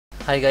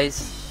Hi guys,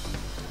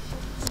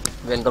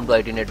 welcome to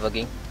IT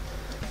networking.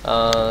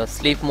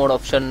 Sleep mode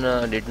option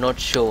did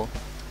not show,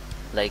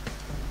 like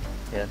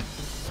here.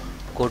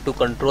 Go to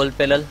control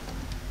panel,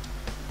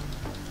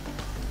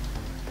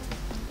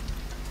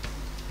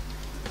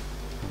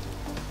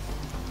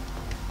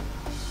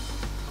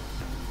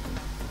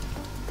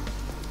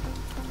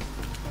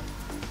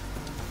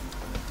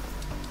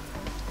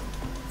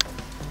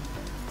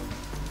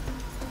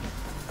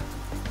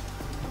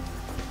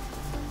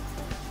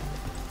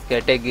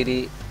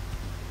 category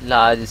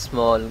large,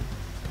 small,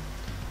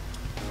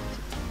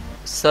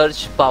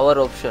 search power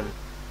option,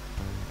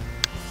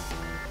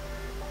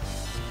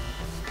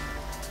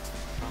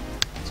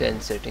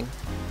 change setting.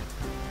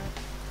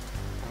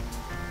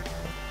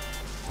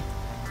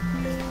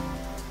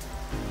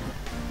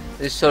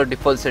 This is your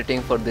default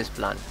setting for this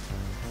plan.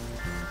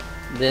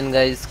 Then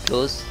guys,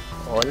 close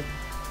all.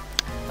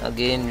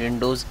 Again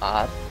Windows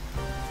R.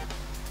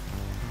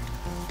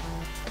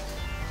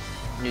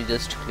 You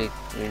just click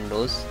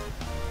Windows.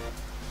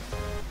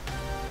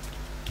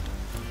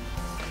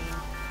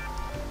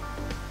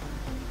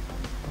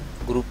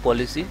 Group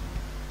policy,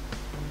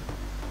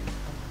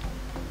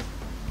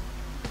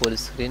 full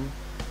screen,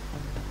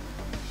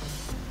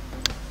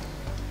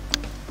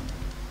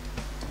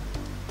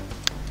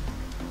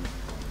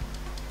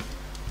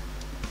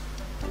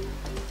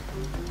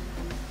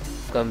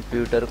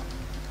 computer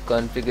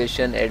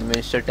configuration,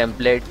 administer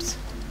templates,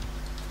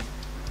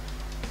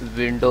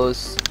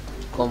 Windows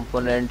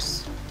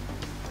components,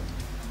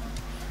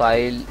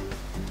 file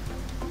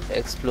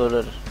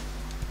explorer.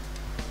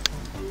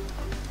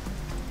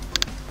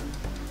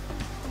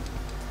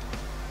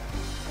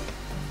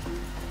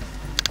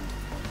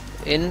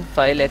 In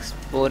file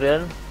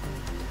explorer,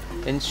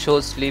 in show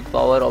sleep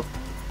power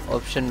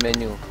option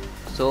menu,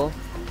 so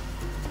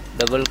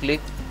double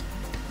click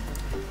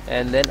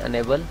and then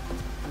enable,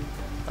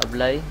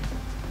 apply,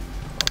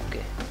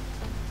 okay,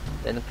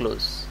 then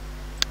close.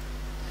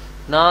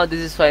 Now this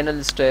is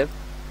final step.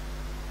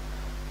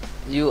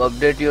 You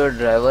update your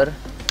driver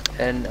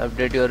and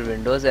update your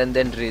Windows and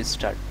then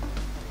restart.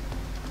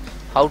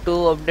 How to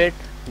update?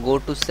 Go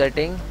to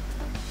setting,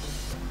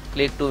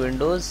 click to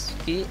Windows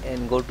key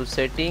and go to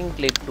setting,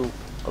 click to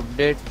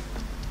update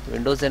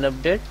Windows and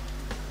update,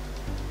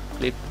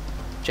 click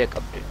check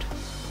update.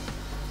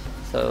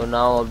 So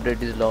now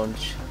update is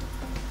launched.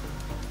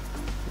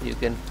 You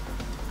can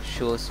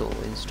show so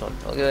install.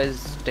 Okay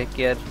guys, take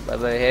care, bye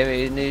bye. Have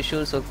any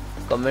issues, so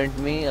comment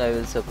me, I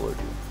will support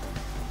you.